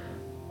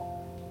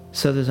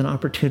 So there's an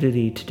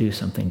opportunity to do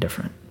something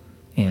different.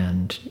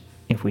 And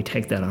if we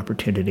take that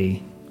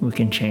opportunity, we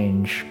can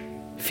change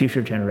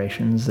future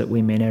generations that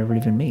we may never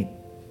even meet.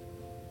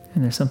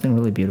 And there's something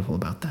really beautiful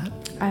about that.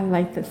 I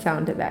like the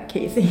sound of that,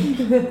 Casey.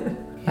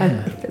 I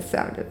like the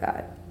sound of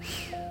that.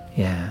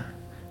 Yeah.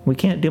 We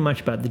can't do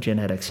much about the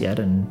genetics yet,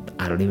 and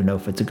I don't even know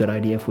if it's a good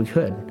idea if we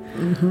could.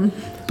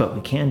 But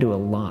we can do a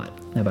lot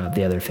about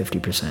the other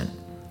 50%.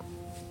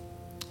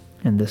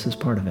 And this is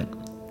part of it.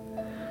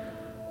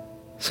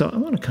 So I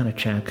want to kind of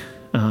check.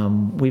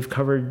 We've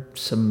covered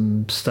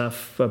some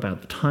stuff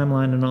about the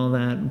timeline and all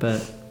that,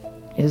 but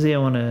Izzy, I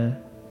want to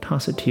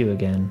toss it to you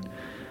again.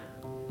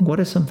 What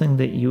is something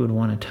that you would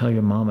want to tell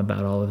your mom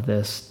about all of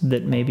this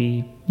that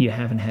maybe you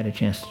haven't had a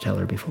chance to tell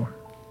her before?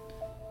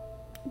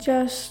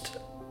 Just,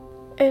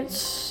 it's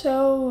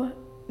so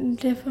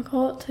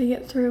difficult to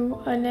get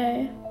through a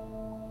day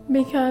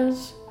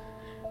because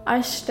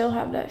I still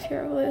have that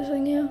fear of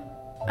losing you.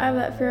 I have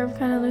that fear of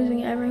kind of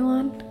losing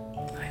everyone.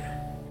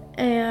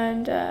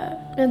 And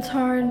it's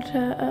hard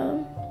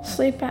to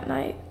sleep at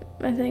night.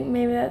 I think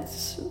maybe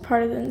that's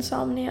part of the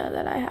insomnia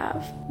that I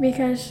have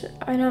because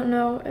I don't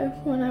know if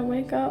when I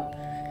wake up,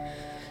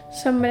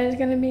 somebody's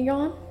gonna be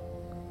gone.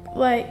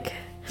 Like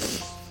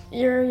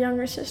your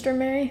younger sister,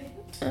 Mary,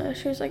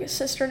 she was like a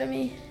sister to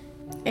me.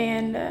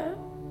 And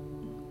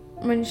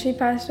when she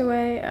passed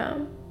away,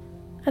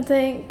 I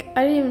think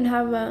I didn't even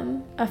have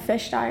a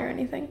fish die or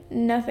anything.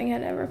 Nothing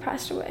had ever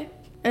passed away.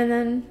 And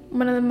then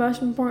one of the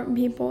most important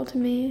people to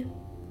me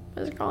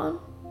was gone.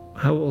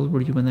 How old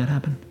were you when that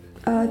happened?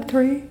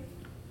 3.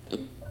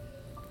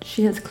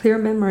 She has clear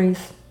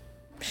memories.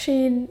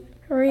 She'd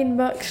read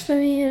books to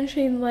me and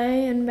she'd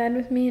lay in bed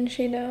with me and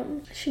she'd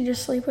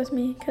just sleep with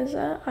me because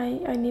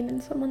I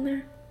needed someone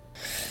there.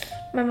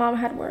 My mom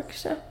had work,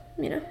 so,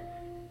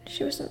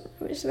 she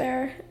was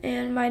there.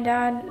 And my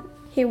dad,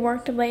 he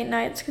worked late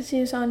nights because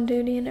he was on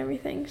duty and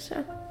everything,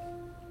 so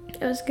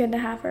it was good to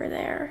have her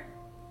there.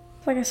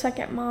 It's like a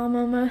second mom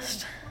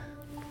almost.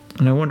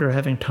 And I wonder,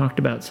 having talked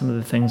about some of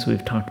the things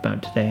we've talked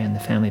about today and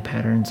the family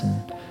patterns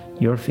and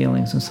your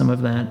feelings and some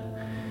of that,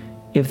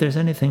 if there's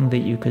anything that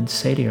you could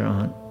say to your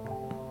aunt,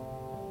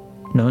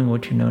 knowing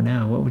what you know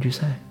now, what would you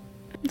say?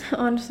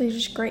 Honestly,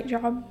 just great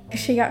job.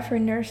 She got through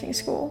nursing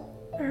school,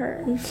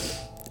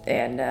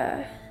 and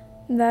that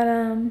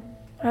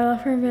I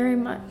love her very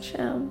much.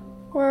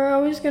 We're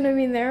always gonna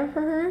be there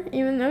for her,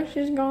 even though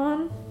she's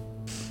gone.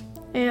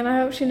 And I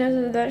hope she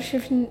knows that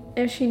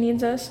if she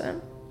needs us,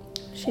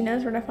 she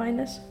knows where to find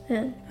us.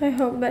 And I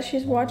hope that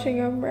she's watching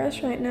over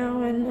us right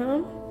now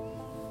and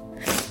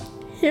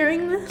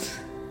hearing this.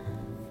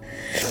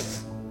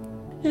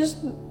 Just,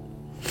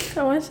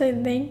 I want to say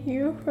thank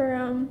you for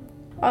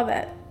all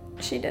that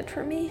she did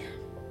for me.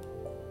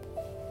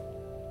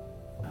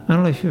 I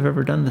don't know if you've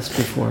ever done this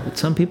before, but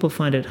some people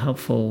find it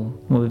helpful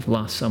when we've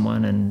lost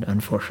someone, and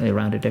unfortunately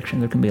around addiction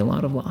there can be a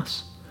lot of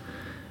loss.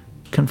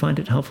 Can find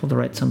it helpful to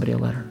write somebody a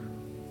letter.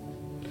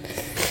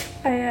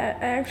 I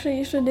actually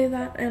used to do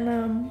that,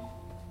 and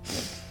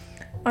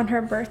on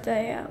her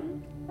birthday,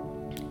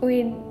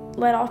 we'd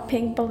let off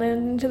pink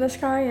balloons into the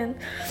sky, and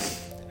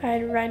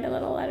I'd write a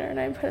little letter and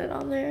I'd put it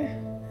on there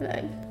and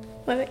I'd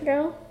let it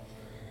go.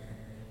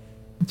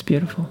 It's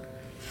beautiful.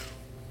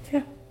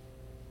 Yeah.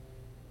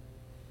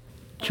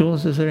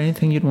 Jules, is there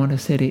anything you'd want to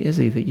say to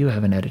Izzy that you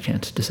haven't had a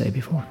chance to say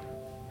before?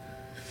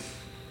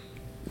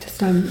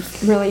 Just, I'm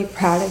really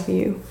proud of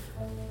you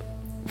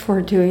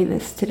for doing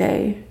this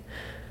today.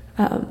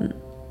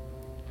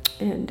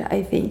 And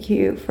I thank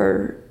you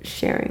for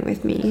sharing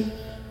with me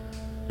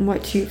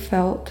what you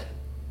felt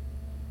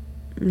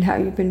and how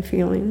you've been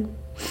feeling.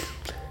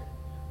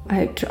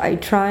 I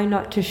try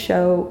not to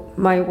show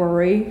my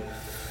worry,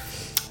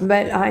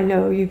 but I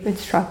know you've been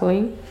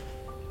struggling.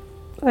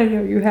 I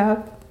know you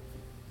have.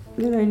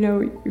 And I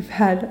know you've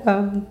had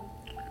a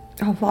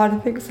lot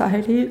of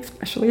anxiety,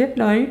 especially at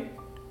night.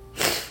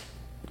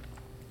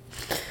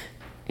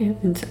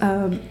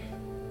 And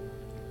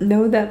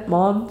know that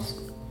Mom's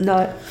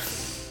not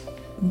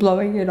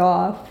blowing it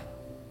off.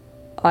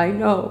 I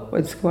know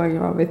what's going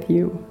on with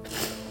you.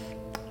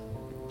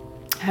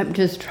 I'm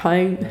just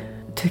trying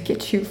to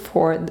get you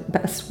forward the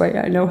best way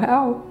I know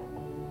how.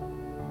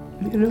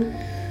 And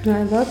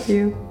I love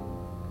you.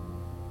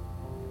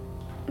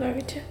 Love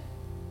you too.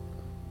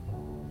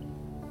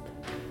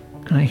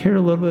 And I hear a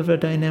little bit of a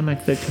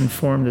dynamic that can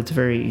form that's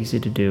very easy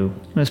to do,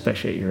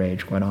 especially at your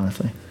age, quite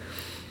honestly,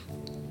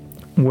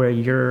 where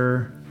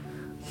you're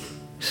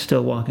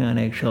still walking on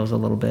eggshells a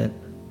little bit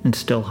and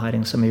still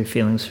hiding some of your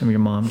feelings from your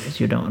mom because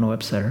you don't want to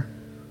upset her.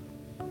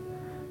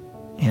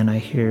 And I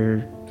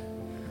hear,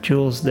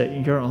 Jules,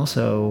 that you're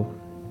also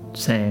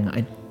saying,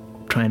 I'm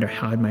trying to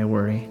hide my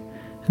worry,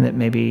 and that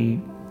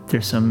maybe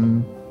there's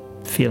some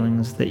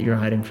feelings that you're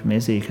hiding from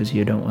Izzy because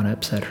you don't want to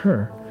upset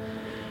her.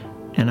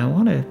 And I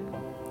want to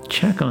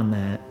check on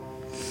that.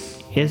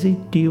 Izzy,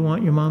 do you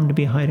want your mom to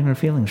be hiding her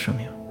feelings from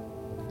you?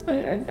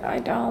 I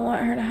don't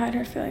want her to hide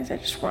her feelings. I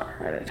just want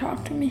her to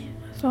talk to me.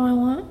 That's all I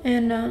want.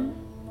 And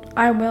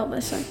I will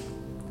listen.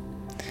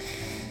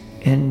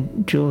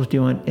 And Jules, do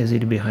you want Izzy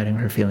to be hiding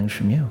her feelings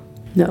from you?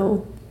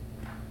 No.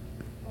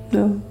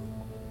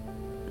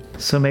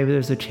 So maybe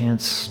there's a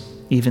chance,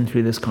 even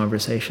through this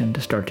conversation,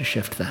 to start to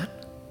shift that.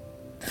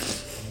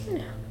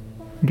 Yeah.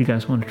 Do you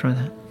guys want to try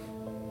that?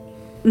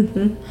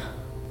 Mm-hmm.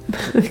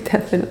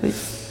 Definitely.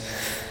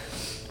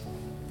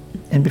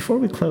 And before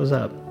we close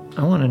up,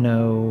 I want to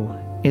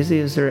know, Izzy,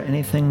 is there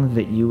anything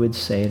that you would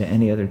say to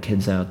any other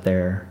kids out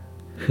there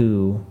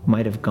who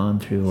might have gone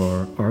through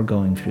or are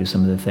going through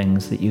some of the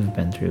things that you've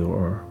been through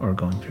or are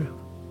going through?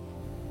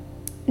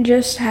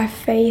 Just have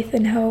faith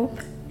and hope.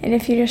 And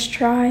if you just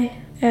try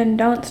and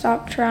don't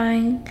stop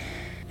trying,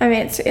 I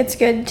mean, it's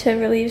good to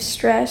relieve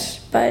stress,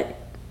 but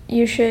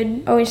you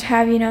should always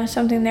have,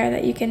 something there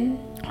that you can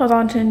hold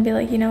on to and be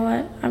like, you know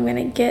what, I'm going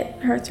to get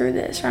her through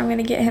this, or I'm going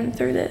to get him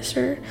through this,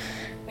 or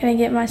I'm going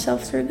to get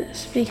myself through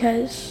this,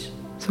 because...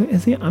 So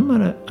Izzy, I'm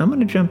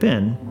gonna jump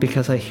in,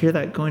 because I hear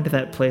that going to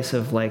that place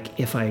of like,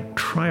 if I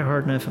try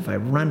hard enough, if I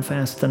run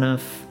fast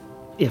enough,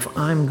 if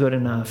I'm good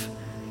enough,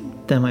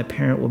 then my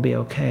parent will be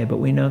okay. But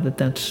we know that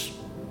that's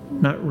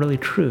not really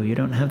true. You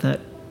don't have that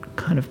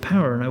kind of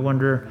power. And I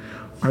wonder,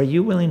 are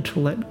you willing to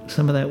let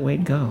some of that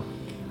weight go?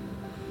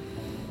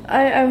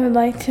 I would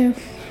like to.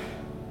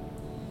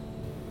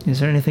 Is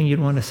there anything you'd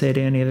want to say to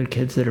any other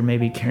kids that are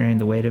maybe carrying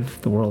the weight of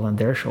the world on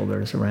their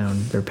shoulders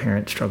around their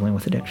parents struggling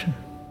with addiction?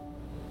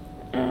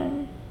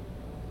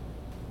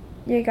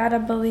 You gotta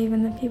believe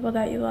in the people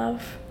that you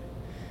love.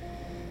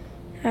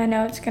 I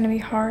know it's gonna be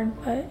hard,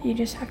 but you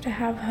just have to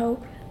have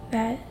hope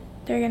that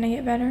they're gonna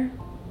get better.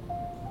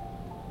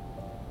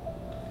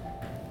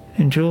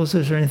 And Jules,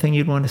 is there anything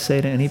you'd want to say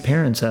to any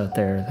parents out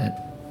there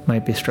that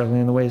might be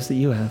struggling in the ways that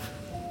you have?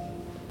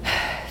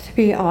 To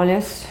be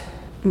honest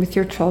with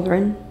your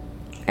children.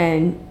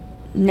 And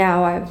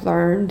now I've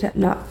learned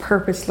not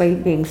purposely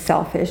being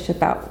selfish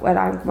about what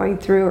I'm going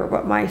through or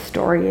what my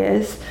story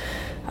is.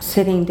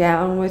 Sitting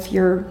down with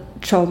your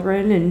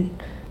children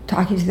and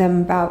talking to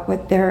them about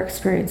what their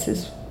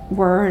experiences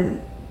were and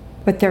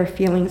what their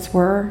feelings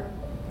were,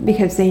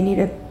 because they need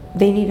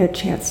a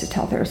chance to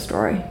tell their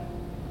story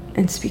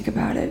and speak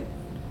about it.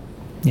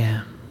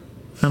 Yeah.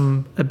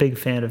 I'm a big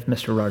fan of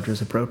Mr.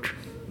 Rogers' approach,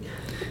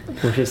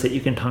 which is that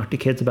you can talk to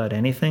kids about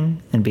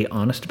anything and be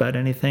honest about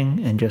anything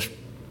and just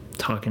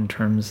talk in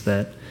terms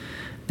that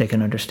they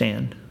can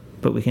understand,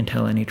 but we can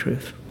tell any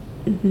truth.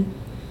 Mm-hmm.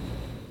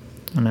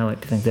 And I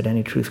like to think that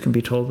any truth can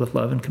be told with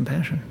love and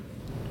compassion.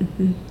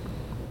 Mm-hmm.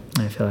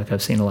 I feel like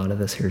I've seen a lot of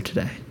this here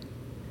today,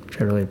 which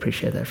I really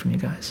appreciate that from you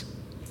guys.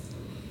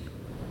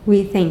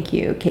 We thank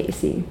you,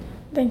 Casey.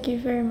 Thank you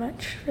very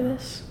much for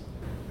this.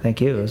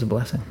 Thank you. It was a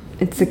blessing.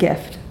 It's a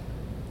gift.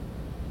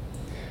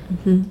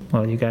 Mm-hmm.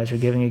 Well, you guys are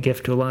giving a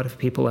gift to a lot of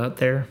people out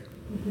there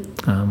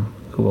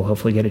who will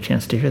hopefully get a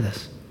chance to hear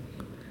this.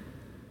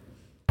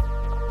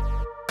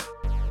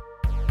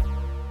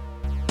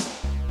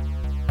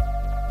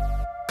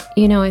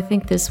 I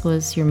think this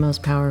was your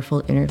most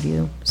powerful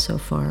interview so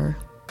far.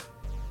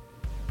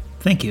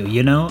 Thank you.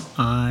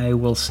 I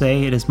will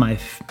say it is my,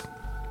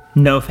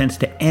 no offense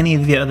to any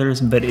of the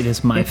others, but it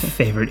is my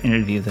favorite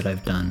interview that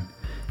I've done.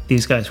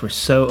 These guys were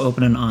so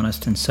open and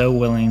honest and so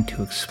willing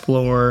to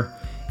explore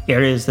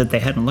areas that they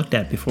hadn't looked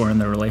at before in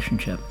their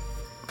relationship.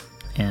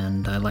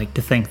 And I like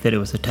to think that it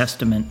was a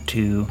testament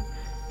to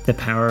the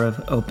power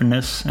of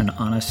openness and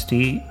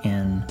honesty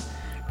in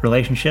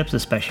relationships,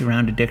 especially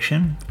around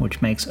addiction,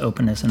 which makes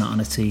openness and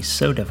honesty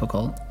so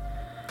difficult.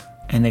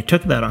 And they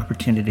took that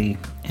opportunity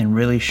and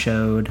really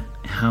showed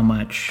how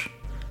much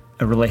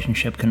a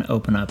relationship can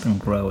open up and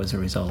grow as a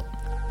result.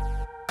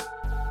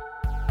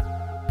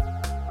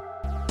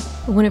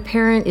 When a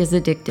parent is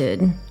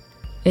addicted,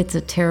 it's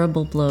a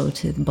terrible blow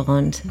to the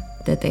bond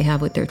that they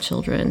have with their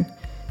children.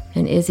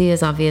 And Izzy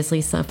has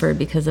obviously suffered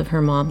because of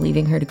her mom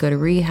leaving her to go to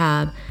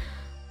rehab.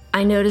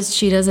 I noticed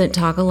she doesn't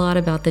talk a lot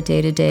about the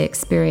day-to-day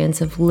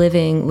experience of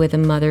living with a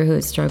mother who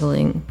is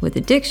struggling with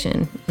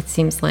addiction. It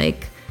seems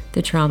like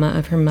the trauma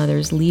of her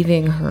mother's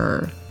leaving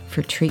her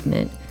for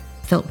treatment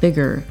felt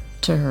bigger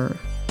to her.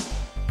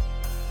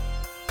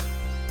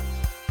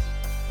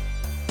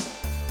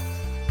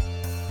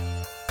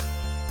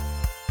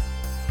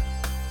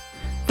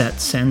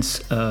 That sense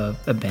of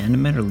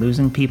abandonment or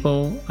losing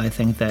people, I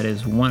think that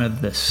is one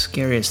of the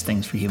scariest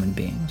things for human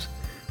beings.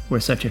 We're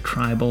such a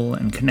tribal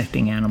and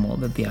connecting animal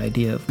that the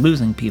idea of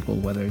losing people,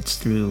 whether it's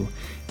through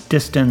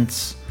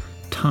distance,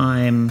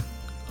 time,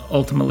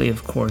 ultimately,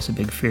 of course, a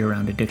big fear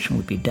around addiction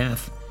would be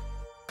death.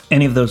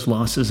 Any of those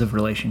losses of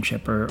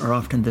relationship are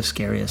often the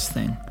scariest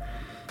thing.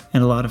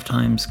 And a lot of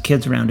times,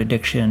 kids around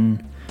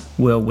addiction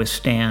will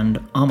withstand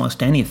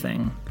almost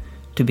anything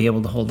to be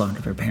able to hold on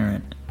to their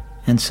parent.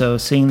 And so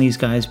seeing these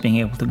guys being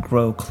able to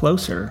grow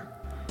closer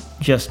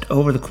just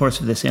over the course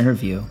of this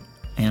interview,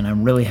 and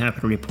I'm really happy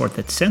to report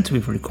that since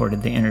we've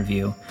recorded the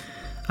interview,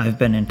 I've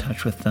been in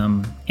touch with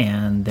them,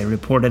 and they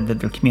reported that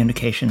their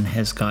communication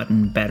has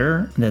gotten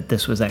better, that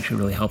this was actually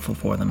really helpful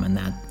for them, and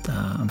that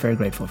I'm very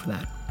grateful for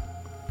that.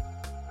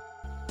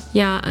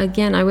 Yeah,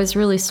 again, I was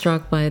really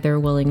struck by their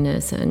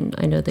willingness, and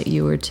I know that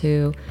you were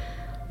too.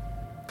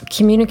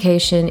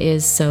 Communication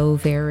is so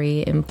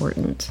very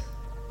important.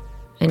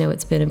 I know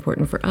it's been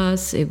important for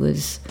us. It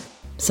was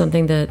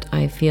something that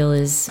I feel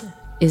is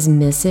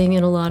missing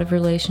in a lot of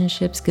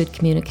relationships, good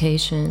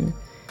communication.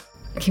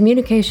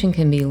 Communication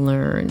can be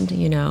learned,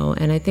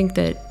 and I think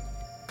that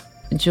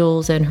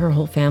Jules and her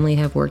whole family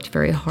have worked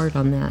very hard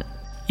on that.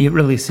 It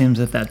really seems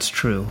that that's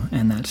true,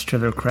 and that's to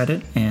their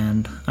credit,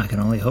 and I can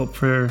only hope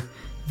for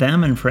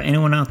them and for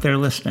anyone out there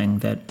listening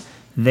that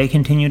they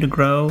continue to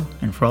grow,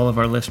 and for all of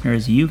our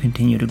listeners, you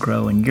continue to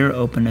grow in your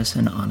openness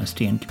and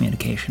honesty and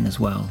communication as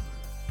well.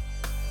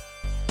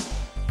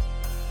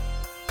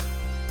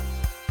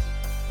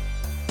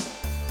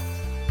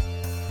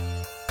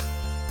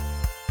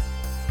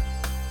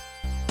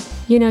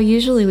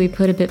 Usually we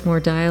put a bit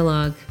more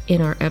dialogue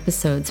in our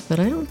episodes,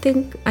 but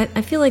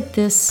I feel like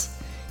this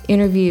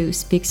interview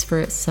speaks for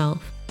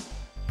itself.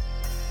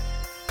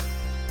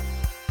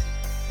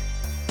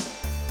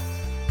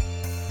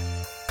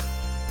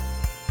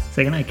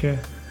 Say goodnight, Kira.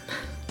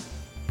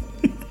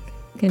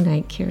 Good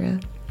night, Kira.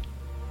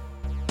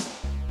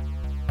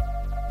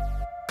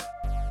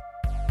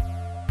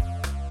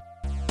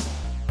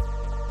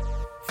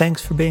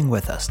 Thanks for being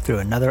with us through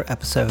another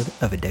episode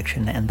of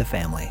Addiction and the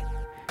Family.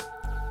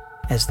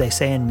 As they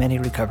say in many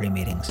recovery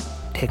meetings,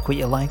 take what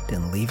you liked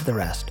and leave the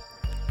rest.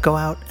 Go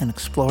out and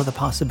explore the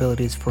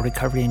possibilities for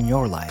recovery in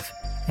your life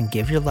and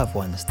give your loved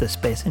ones the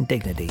space and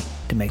dignity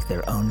to make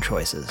their own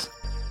choices.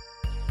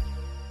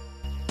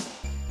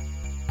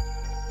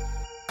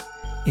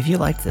 If you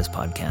liked this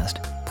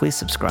podcast, please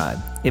subscribe.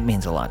 It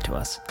means a lot to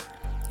us.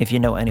 If you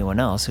know anyone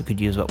else who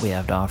could use what we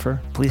have to offer,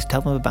 please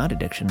tell them about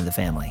Addiction in the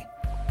Family.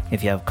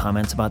 If you have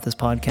comments about this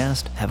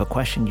podcast, have a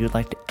question you'd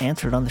like to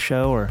answer it on the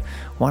show, or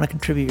want to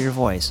contribute your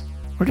voice,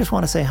 or just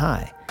want to say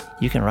hi,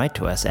 you can write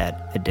to us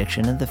at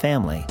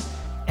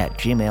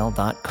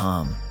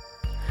addictioninthefamily@gmail.com.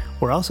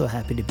 We're also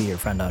happy to be your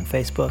friend on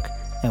Facebook,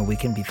 and we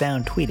can be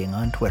found tweeting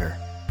on Twitter.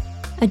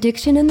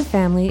 Addiction in the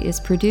Family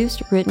is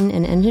produced, written,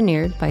 and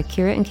engineered by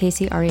Kira and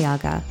Casey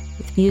Arriaga,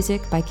 with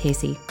music by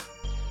Casey.